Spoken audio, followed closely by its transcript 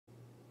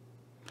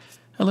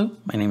Hello,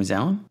 my name is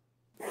Alan.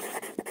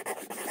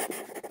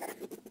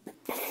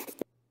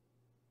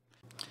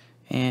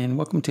 And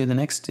welcome to the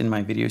next in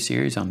my video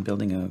series on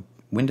building a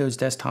Windows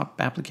desktop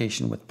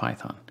application with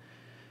Python.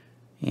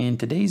 In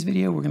today's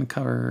video, we're going to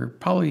cover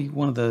probably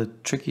one of the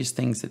trickiest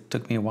things that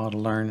took me a while to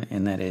learn,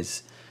 and that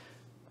is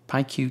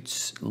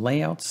PyQt's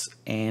layouts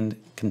and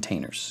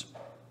containers.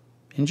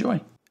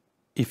 Enjoy!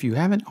 If you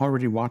haven't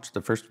already watched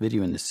the first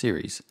video in this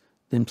series,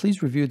 then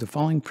please review the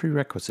following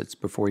prerequisites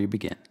before you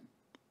begin.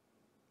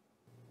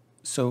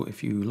 So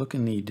if you look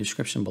in the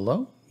description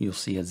below, you'll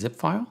see a zip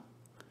file.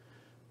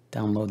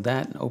 Download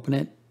that and open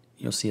it.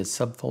 You'll see a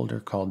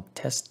subfolder called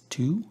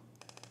test2.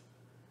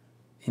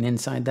 And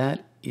inside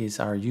that is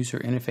our user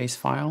interface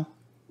file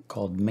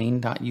called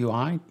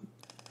main.ui.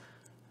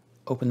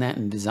 Open that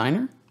in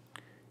Designer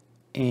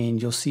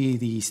and you'll see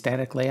the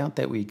static layout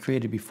that we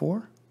created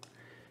before.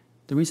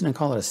 The reason I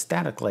call it a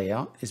static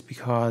layout is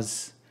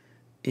because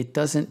it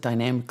doesn't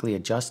dynamically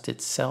adjust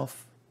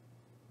itself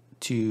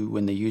to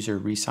when the user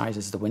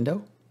resizes the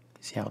window.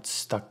 See how it's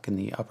stuck in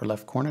the upper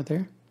left corner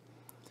there?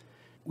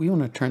 We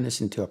want to turn this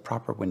into a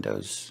proper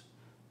Windows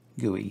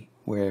GUI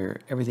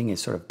where everything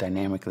is sort of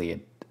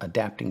dynamically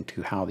adapting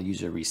to how the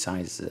user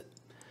resizes it.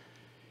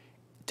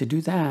 To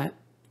do that,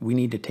 we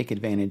need to take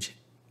advantage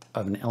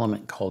of an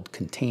element called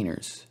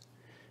containers.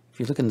 If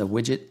you look in the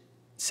widget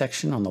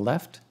section on the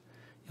left,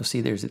 you'll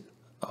see there's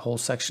a whole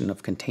section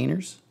of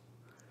containers,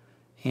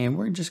 and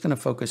we're just going to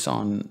focus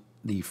on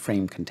the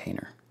frame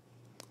container.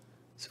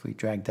 So if we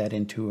drag that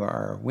into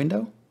our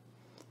window,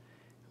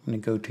 I'm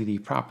going to go to the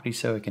property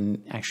so I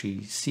can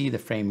actually see the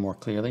frame more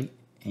clearly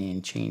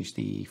and change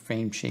the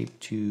frame shape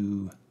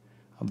to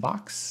a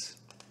box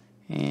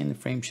and the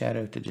frame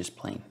shadow to just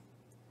plain.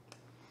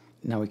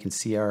 Now we can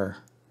see our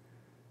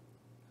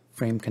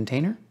frame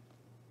container.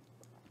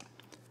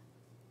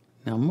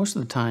 Now most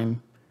of the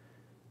time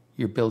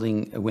you're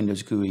building a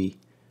Windows GUI,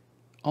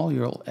 all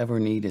you'll ever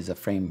need is a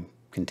frame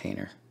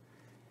container.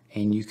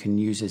 And you can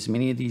use as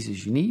many of these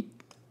as you need.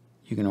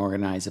 You can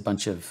organize a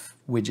bunch of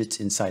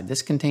widgets inside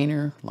this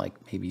container, like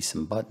maybe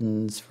some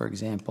buttons, for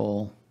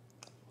example.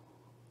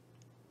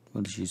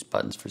 We'll just use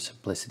buttons for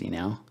simplicity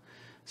now.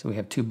 So we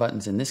have two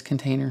buttons in this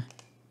container,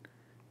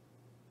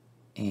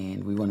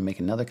 and we want to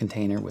make another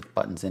container with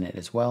buttons in it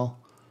as well.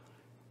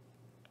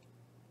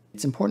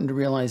 It's important to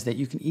realize that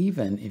you can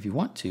even, if you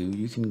want to,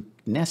 you can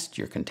nest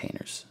your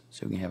containers.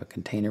 So we can have a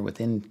container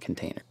within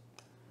container.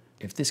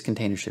 If this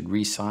container should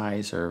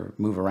resize or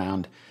move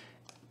around,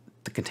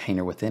 the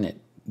container within it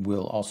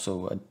will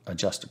also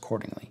adjust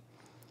accordingly.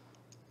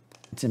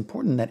 It's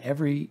important that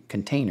every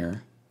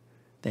container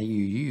that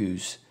you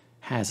use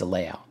has a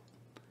layout.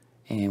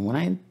 And when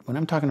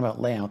I'm talking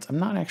about layouts, I'm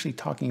not actually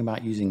talking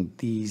about using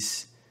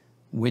these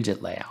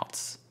widget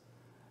layouts.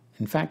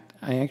 In fact,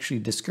 I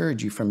actually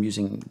discourage you from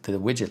using the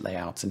widget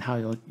layouts, and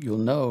how you'll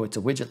know it's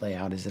a widget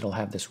layout is it'll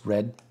have this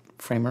red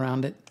frame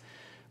around it.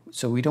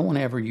 So we don't want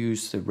to ever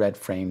use the red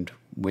framed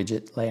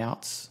widget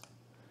layouts.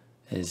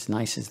 As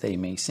nice as they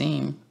may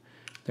seem,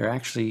 they're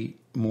actually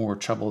more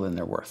trouble than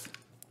they're worth.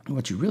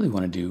 What you really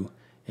want to do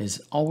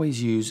is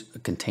always use a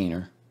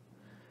container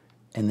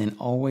and then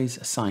always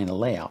assign a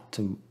layout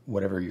to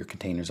whatever your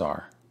containers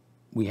are.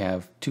 We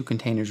have two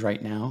containers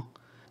right now,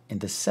 and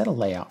to set a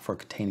layout for a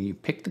container, you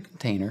pick the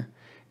container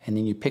and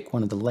then you pick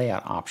one of the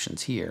layout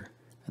options here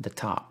at the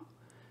top.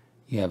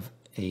 You have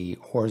a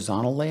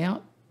horizontal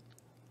layout,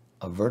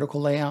 a vertical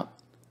layout,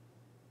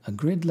 a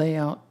grid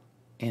layout,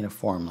 and a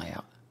form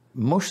layout.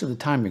 Most of the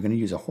time you're going to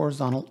use a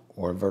horizontal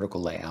or a vertical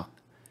layout,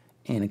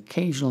 and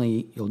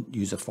occasionally you'll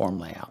use a form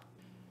layout.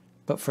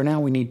 But for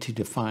now we need to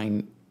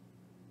define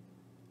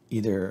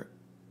either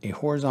a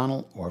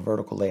horizontal or a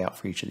vertical layout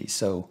for each of these.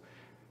 So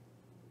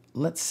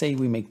let's say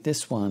we make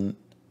this one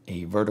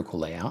a vertical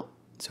layout.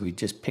 So we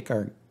just pick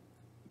our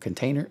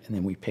container and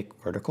then we pick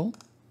vertical.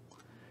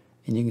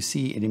 And you can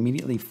see it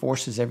immediately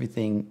forces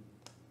everything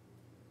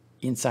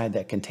inside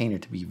that container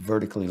to be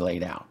vertically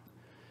laid out.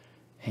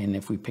 And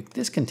if we pick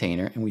this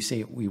container and we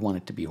say we want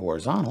it to be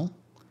horizontal,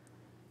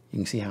 you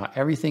can see how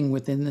everything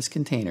within this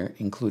container,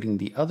 including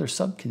the other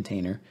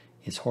subcontainer,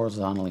 is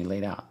horizontally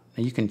laid out.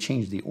 Now you can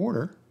change the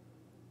order.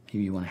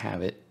 Maybe you want to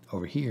have it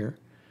over here,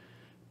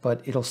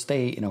 but it'll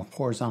stay in a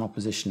horizontal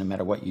position no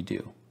matter what you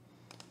do.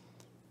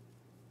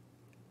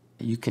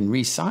 You can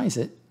resize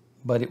it,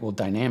 but it will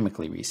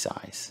dynamically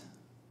resize.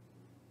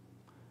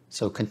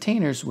 So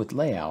containers with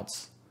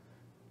layouts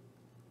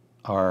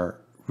are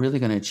really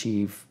going to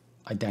achieve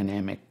a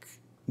dynamic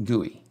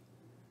GUI.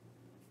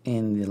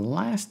 And the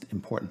last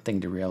important thing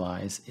to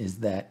realize is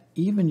that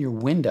even your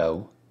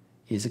window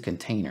is a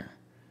container.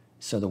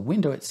 So the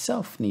window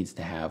itself needs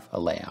to have a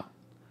layout.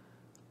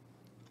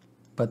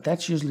 But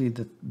that's usually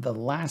the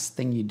last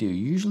thing you do.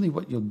 Usually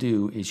what you'll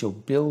do is you'll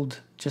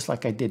build, just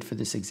like I did for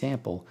this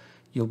example,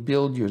 you'll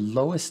build your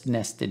lowest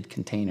nested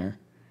container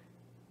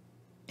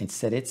and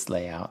set its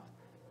layout,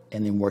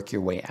 and then work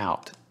your way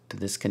out to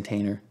this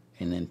container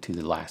and then to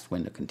the last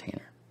window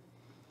container.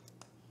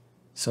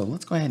 So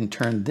let's go ahead and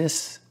turn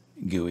this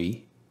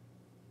GUI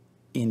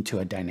into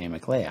a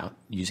dynamic layout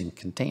using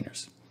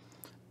containers.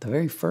 The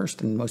very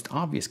first and most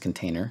obvious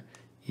container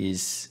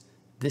is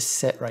this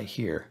set right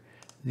here.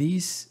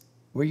 These,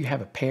 where you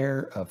have a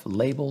pair of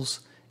labels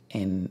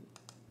and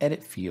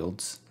edit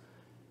fields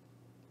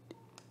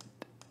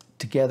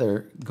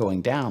together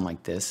going down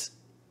like this,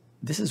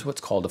 this is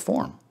what's called a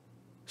form.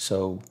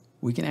 So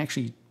we can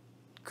actually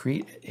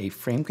create a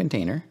frame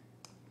container.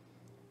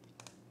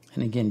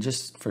 And again,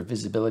 just for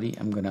visibility,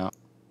 I'm going to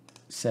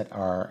set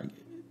our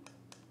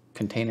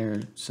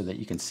container so that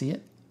you can see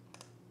it.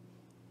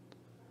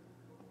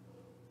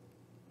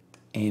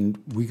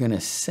 And we're going to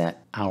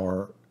set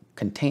our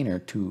container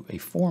to a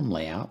form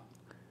layout.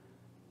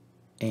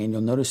 And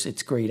you'll notice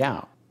it's grayed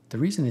out. The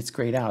reason it's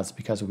grayed out is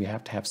because we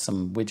have to have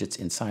some widgets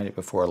inside it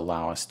before it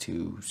allows us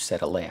to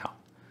set a layout.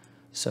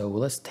 So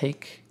let's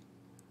take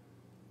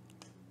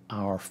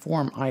our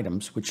form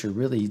items, which are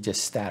really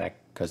just static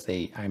because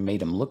I made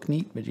them look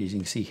neat, but as you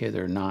can see here,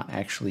 they're not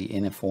actually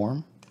in a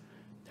form.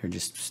 They're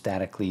just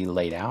statically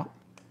laid out.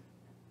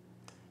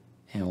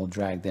 And we'll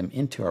drag them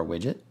into our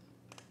widget.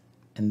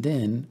 And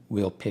then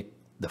we'll pick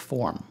the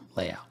form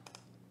layout.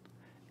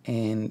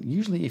 And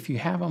usually if you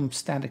have them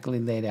statically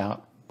laid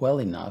out well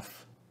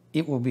enough,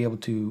 it will be able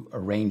to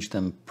arrange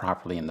them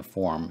properly in the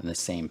form in the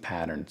same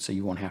pattern, so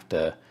you won't have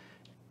to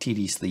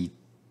tediously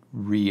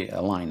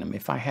realign them.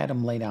 If I had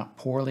them laid out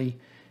poorly,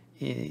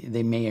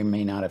 they may or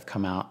may not have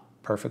come out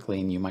perfectly,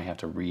 and you might have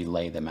to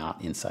relay them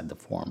out inside the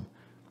form.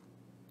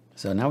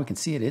 So now we can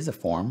see it is a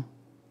form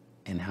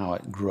and how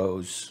it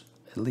grows,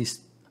 at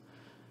least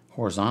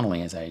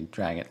horizontally, as I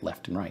drag it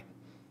left and right.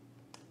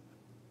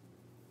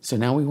 So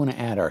now we want to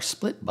add our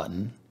split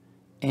button,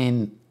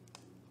 and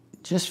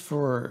just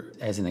for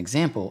as an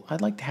example,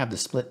 I'd like to have the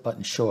split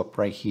button show up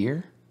right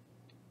here,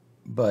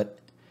 but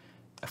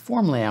a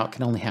form layout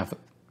can only have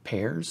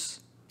pairs,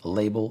 a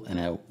label, and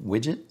a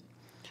widget.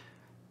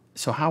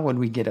 So how would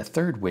we get a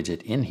third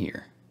widget in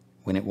here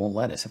when it won't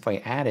let us? If I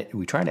add it,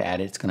 we try to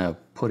add it, it's going to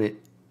put it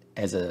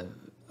as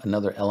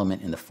another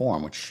element in the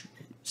form, which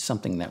is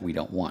something that we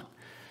don't want.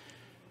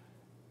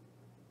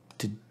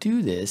 To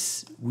do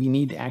this, we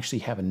need to actually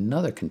have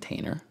another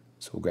container.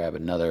 So we'll grab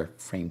another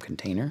frame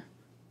container.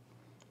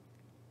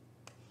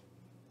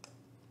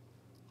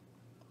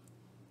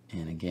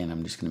 And again,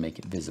 I'm just going to make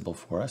it visible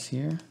for us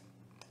here.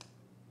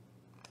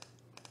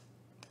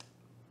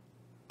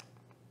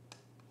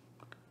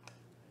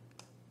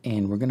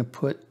 And we're going to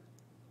put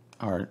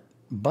our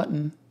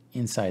button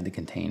inside the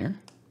container.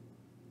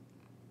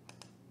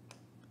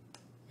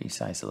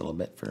 Resize a little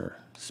bit for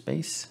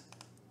space.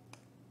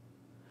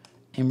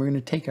 And we're going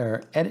to take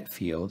our edit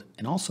field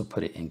and also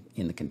put it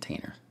in the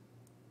container.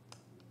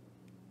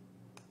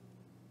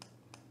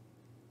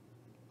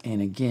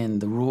 And again,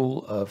 the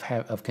rule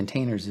of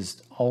containers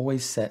is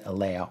always set a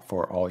layout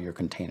for all your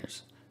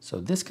containers. So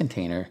this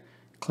container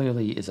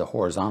clearly is a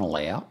horizontal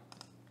layout.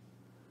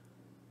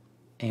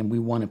 And we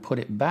want to put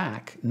it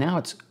back. Now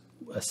it's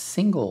a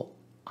single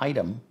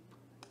item,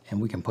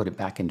 and we can put it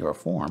back into our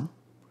form.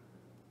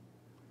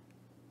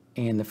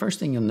 And the first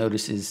thing you'll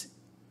notice is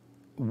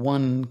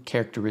one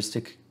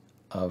characteristic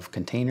of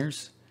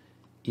containers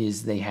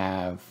is they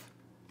have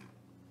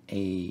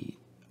a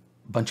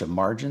bunch of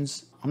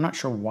margins. I'm not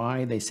sure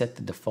why they set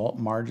the default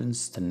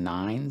margins to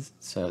 9s.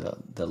 So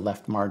the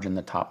left margin,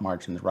 the top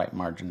margin, the right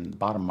margin, the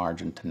bottom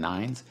margin to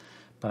 9s.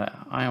 But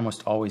I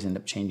almost always end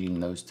up changing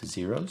those to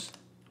 0s.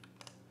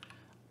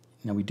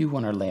 Now we do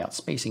want our layout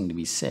spacing to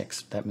be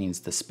 6. That means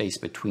the space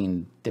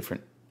between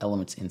different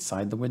elements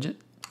inside the widget.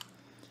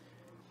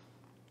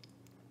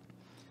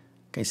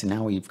 Okay, so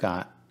now we've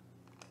got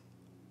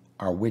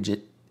our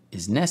widget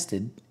is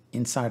nested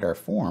inside our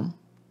form,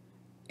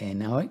 and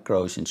now it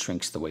grows and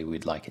shrinks the way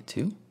we'd like it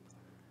to.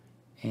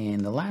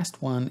 And the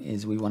last one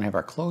is we want to have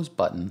our close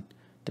button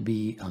to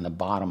be on the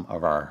bottom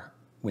of our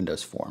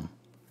Windows form.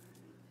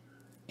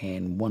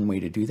 And one way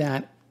to do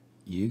that,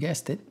 you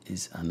guessed it,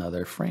 is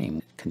another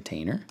frame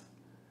container.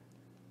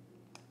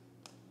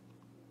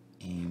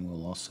 And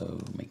we'll also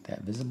make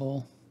that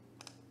visible.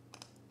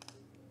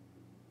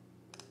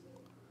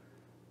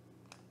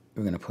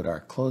 We're going to put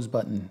our close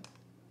button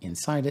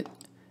inside it,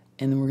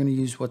 and then we're going to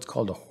use what's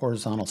called a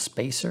horizontal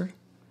spacer.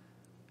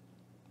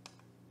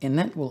 And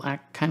that will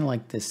act kind of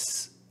like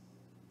this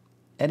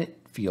edit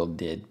field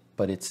did,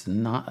 but it's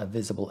not a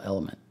visible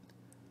element.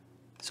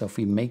 So if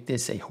we make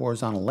this a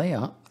horizontal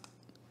layout,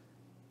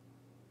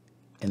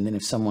 and then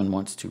if someone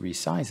wants to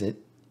resize it,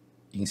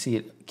 you can see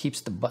it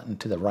keeps the button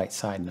to the right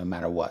side no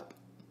matter what.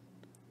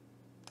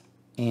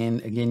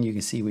 And again, you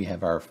can see we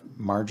have our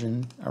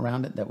margin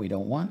around it that we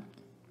don't want.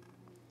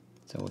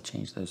 So we'll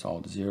change those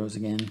all to 0s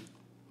again.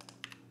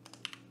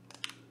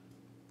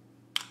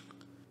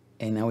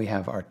 And now we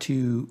have our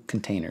two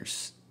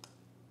containers.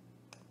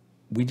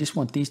 We just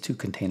want these two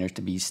containers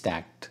to be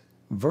stacked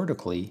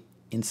vertically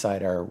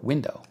inside our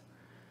window.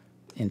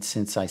 And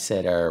since I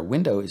said our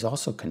window is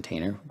also a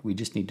container, we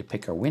just need to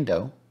pick our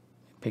window,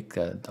 pick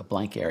a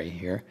blank area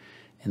here,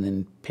 and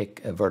then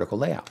pick a vertical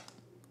layout.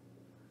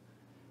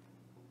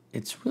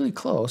 It's really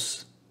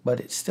close, but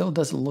it still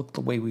doesn't look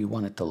the way we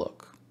want it to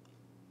look.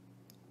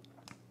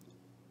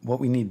 What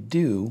we need to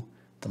do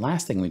The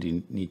last thing we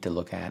do need to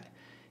look at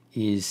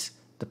is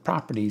the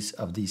properties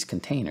of these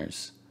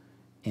containers.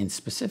 And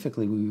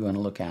specifically, we want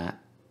to look at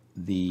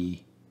the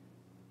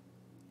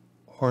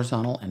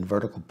horizontal and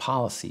vertical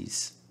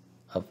policies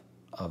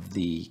of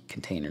the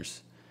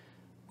containers.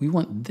 We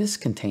want this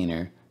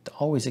container to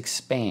always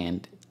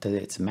expand to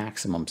its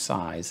maximum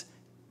size,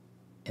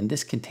 and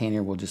this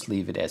container will just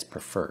leave it as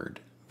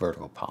preferred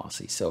vertical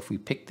policy. So if we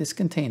pick this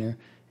container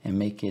and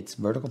make its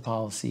vertical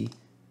policy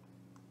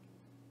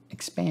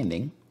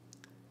expanding,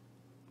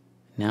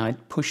 now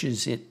it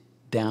pushes it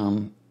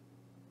down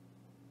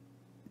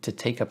to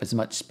take up as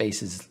much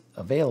space as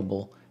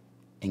available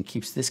and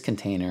keeps this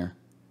container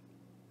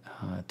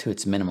to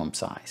its minimum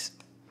size.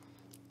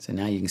 So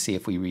now you can see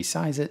if we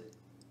resize it,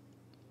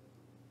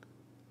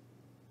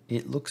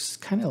 it looks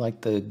kind of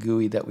like the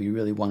GUI that we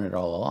really wanted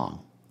all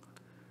along.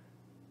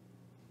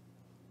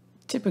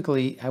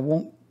 Typically, I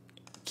won't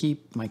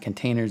keep my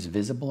containers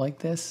visible like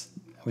this.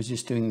 I was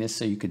just doing this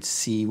so you could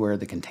see where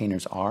the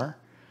containers are.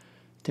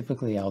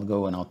 Typically, I'll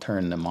go and I'll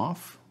turn them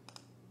off.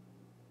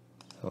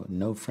 So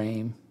no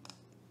frame,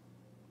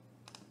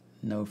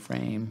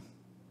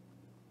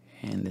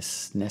 and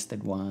this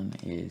nested one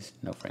is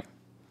no frame.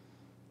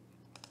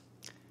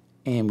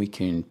 And we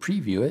can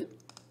preview it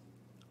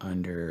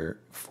under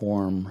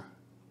Form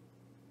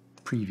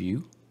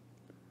Preview.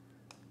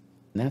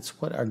 And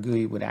that's what our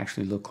GUI would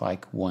actually look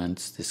like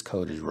once this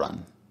code is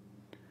run.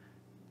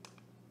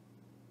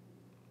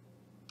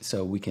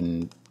 So we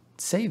can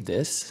save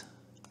this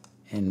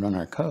and run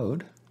our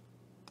code.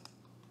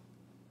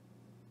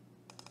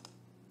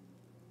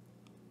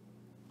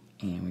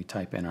 And we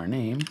type in our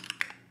name,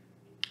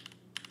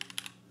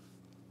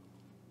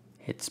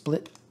 hit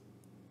split,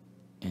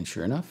 and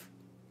sure enough,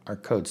 our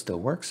code still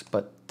works,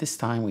 but this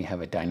time we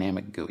have a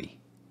dynamic GUI.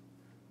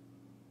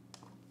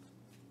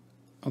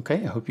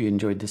 Okay, I hope you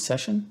enjoyed this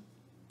session,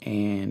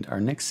 and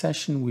our next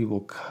session we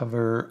will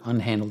cover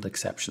unhandled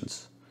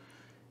exceptions.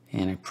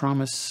 And I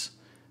promise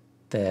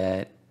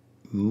that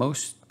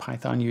most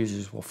Python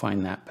users will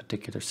find that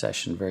particular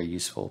session very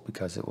useful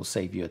because it will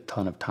save you a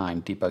ton of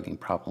time debugging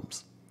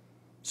problems.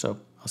 So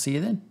I'll see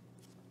you then.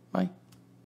 Bye.